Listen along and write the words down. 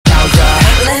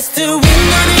또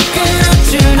윗날이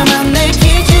끊어주 너만 내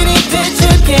기준이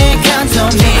돼줄게 Count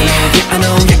on me Yeah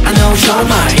I know you're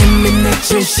my imminent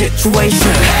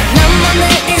situation 나만 내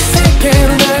이 세계로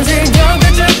널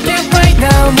즐겨가줄게 right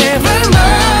now never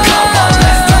mind Come on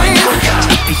let's do it now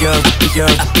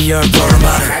I'll be your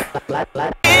barometer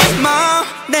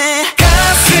내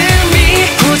가슴이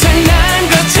고장난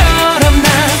것처럼 난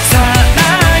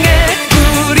사랑에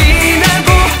불이 나고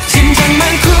심장만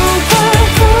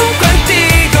쿵쿵쿵쾅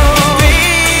뛰고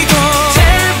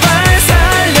제발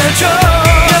살려줘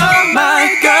You're my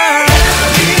girl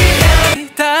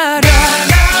기다려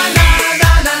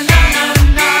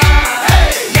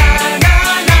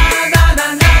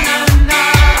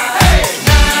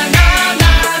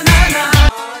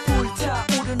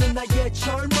불타오르는 나의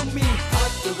젊음이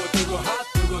뜨거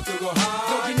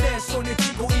여기 내 손에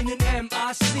쥐고 있는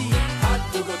MRC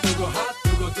뜨거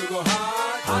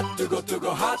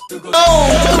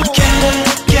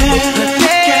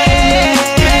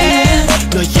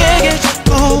너에게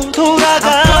자꾸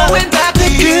돌아가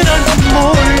내 그런 건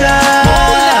몰라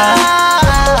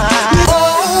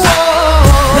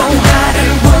넌 나를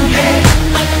원해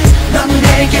넌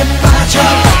내게 빠져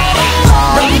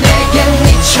넌 내게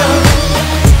미쳐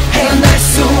헤어날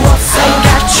수 없어 I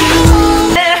got you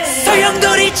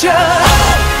소용돌이쳐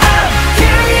I'm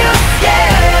curious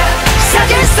yeah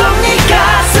사진 속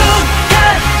네가 순간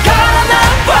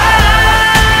걸어나와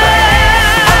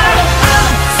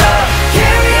I'm so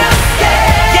curious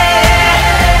yeah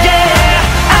yeah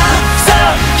I'm so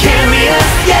curious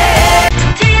yeah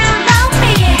Till love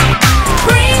me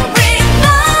Bring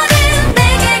너는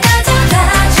내게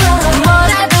가져다줘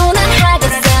뭐라도 난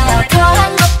하겠어 덜한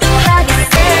것도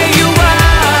하겠어 You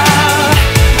are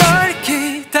널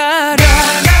기다려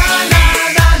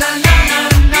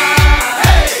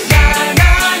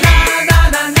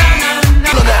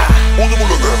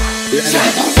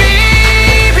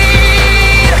Baby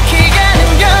이렇게 가는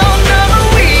건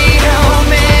너무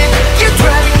위험해 You're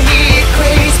driving me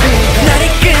crazy 날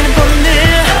이끄는 본능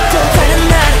또 다른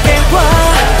나를 깨워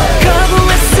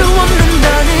거부할 수 없는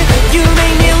너는 You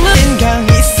make me lose 인강이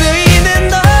쓰이는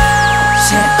너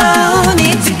새로운이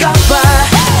뜨거워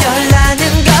열나는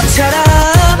것처럼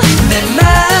내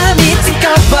맘이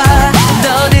뜨거워 너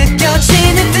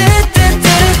느껴지는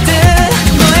뜨뜨뜨뜨뜨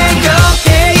너의 곁에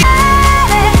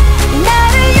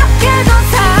나를 욕해도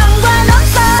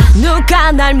상관없어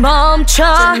누가 날 멈춰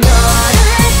너를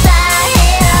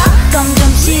사해요 껌 좀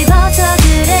씹어줘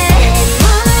그래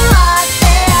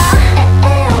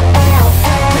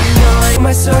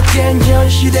말 속엔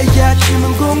현실의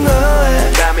아침은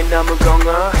공허해 밤이 너무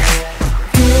공허해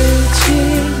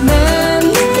끝이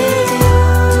났네요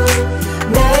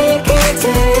나의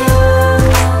그대여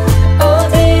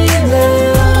어디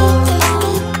있나요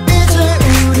이제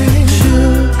우리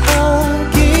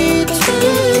추억이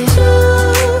되죠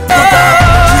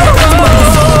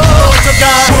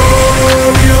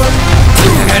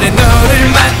지나가는 너를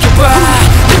맡겨봐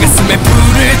내 가슴에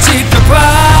불을 지펴봐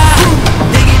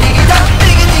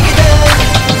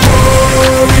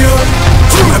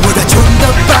정말보다 좀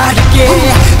더 빠르게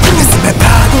네 가슴에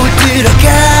파고들어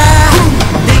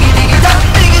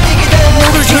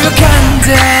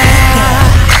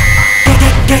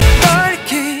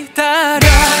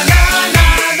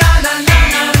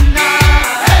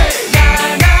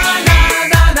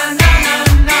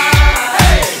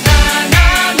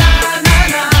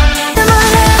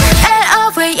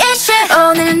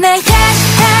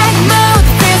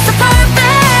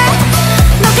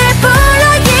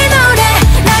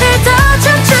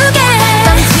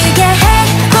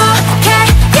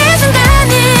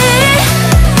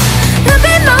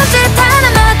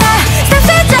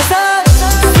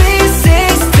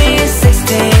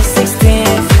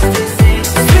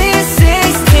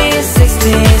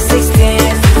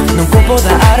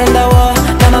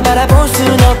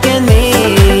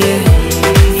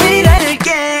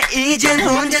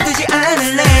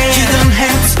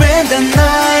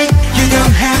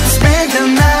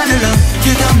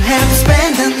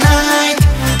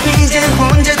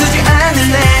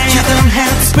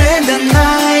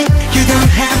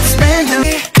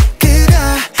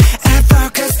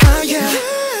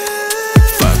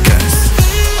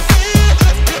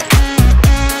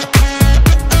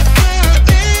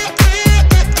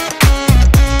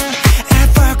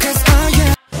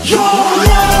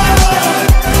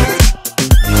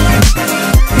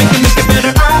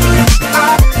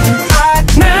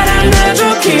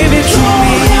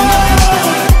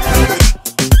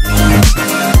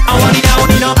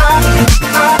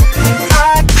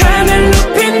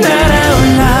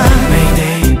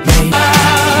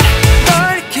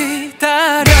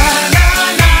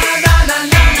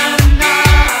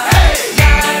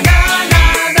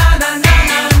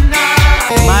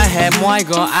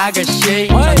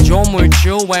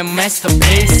show and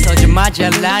masterpiece 터져맞아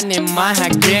난네만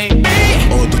할게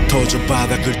어두 터져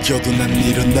바닥을 껴도 난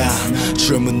일어나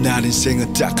젊은 날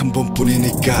인생은 딱 한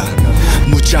번뿐이니까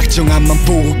무작정 앞만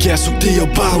보고 계속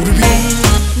뛰어봐 우리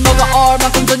너가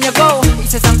얼만큼 줬냐고 이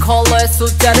세상 컬러의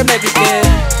숫자를 매길게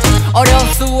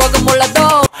어려운 수학은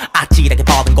몰라도 아찔하게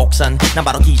뻗은 곡선 난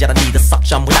바로 기자란 니들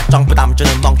석션 무작정 부담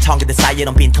주는 멍청이들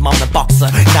사이에는 빈틈없는 박스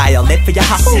나의 live for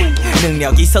your hustle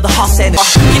능력 있어도 허세는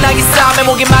기나기 싸움에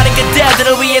목이 마른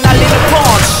그대들을 위해 날리는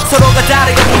펀치 서로가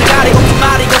다르고 눈이 가리고 그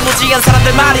말이고 무지한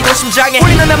사람들 말이고 심장에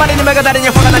우리는 내 말이 님에가 다른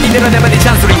화가 난 이대로 내면 이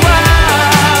잔소리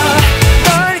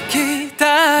널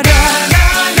기다려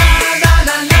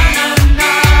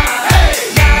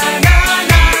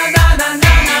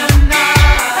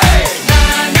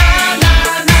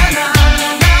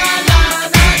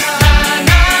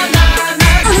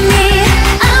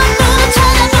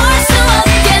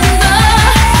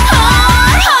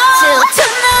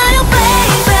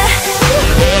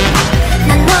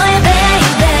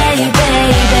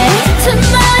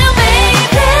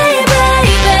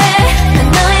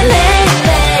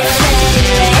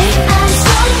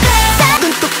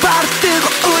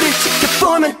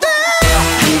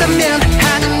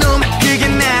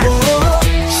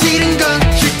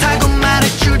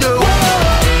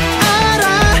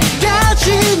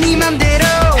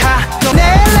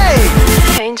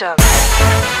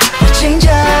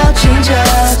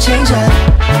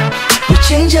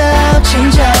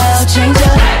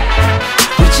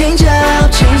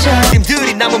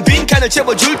님들이 남은 빈칸을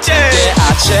채워줄게 Yeah,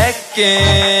 I check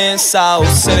in South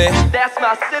City That's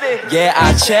my city Yeah,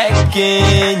 I check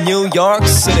in New York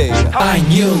City I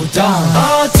knew dawn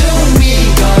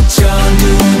어둠이 걷죠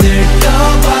눈을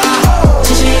떠봐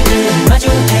진실을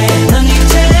마주해 넌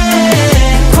이제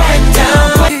Quiet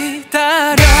down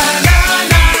기다려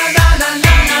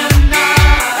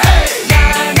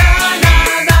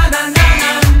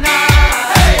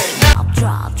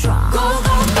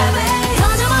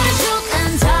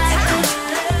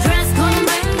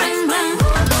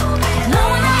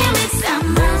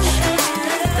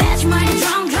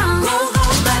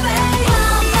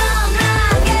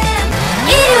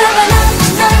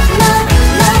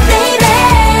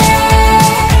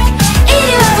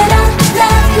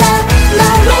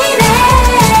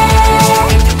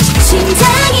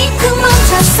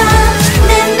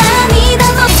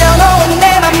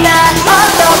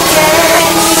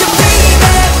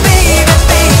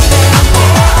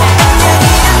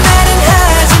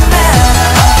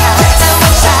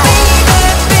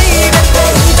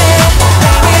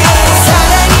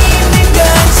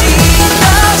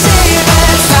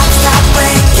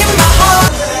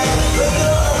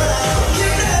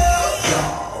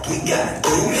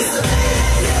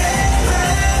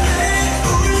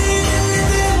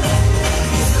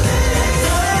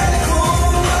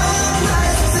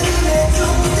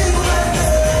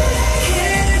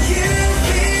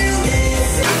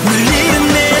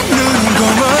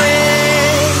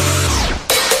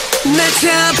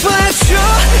잡아줘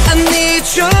I need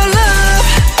your love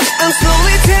I'm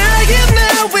slowly taking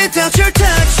now without your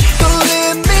touch Don't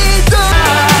let me go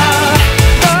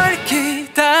널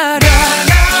기다려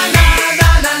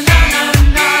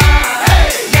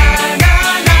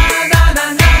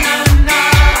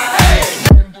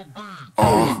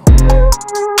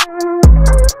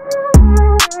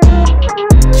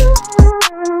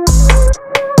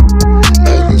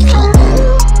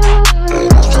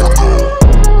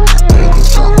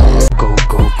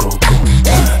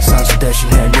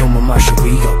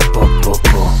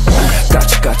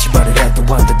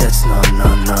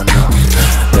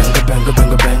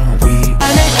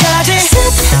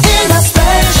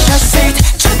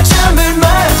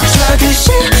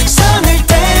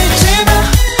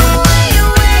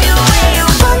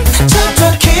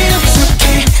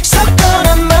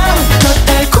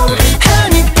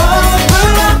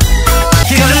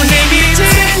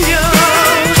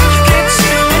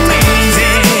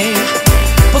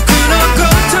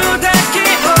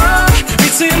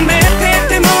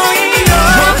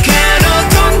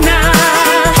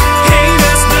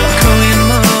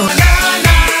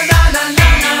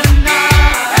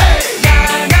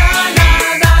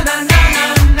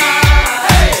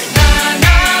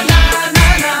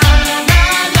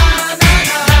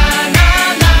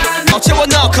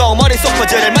머릿속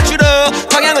퍼즐을 맞추러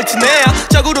방향을 트네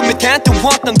저 구름 밑에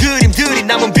뚱웠던 그림들이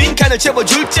남은 빈칸을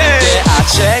채워줄게 Yeah, I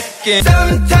check in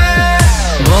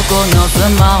먹고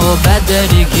넣은 마법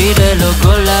배터리 기대로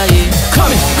골라이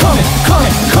Coming, coming,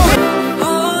 coming, coming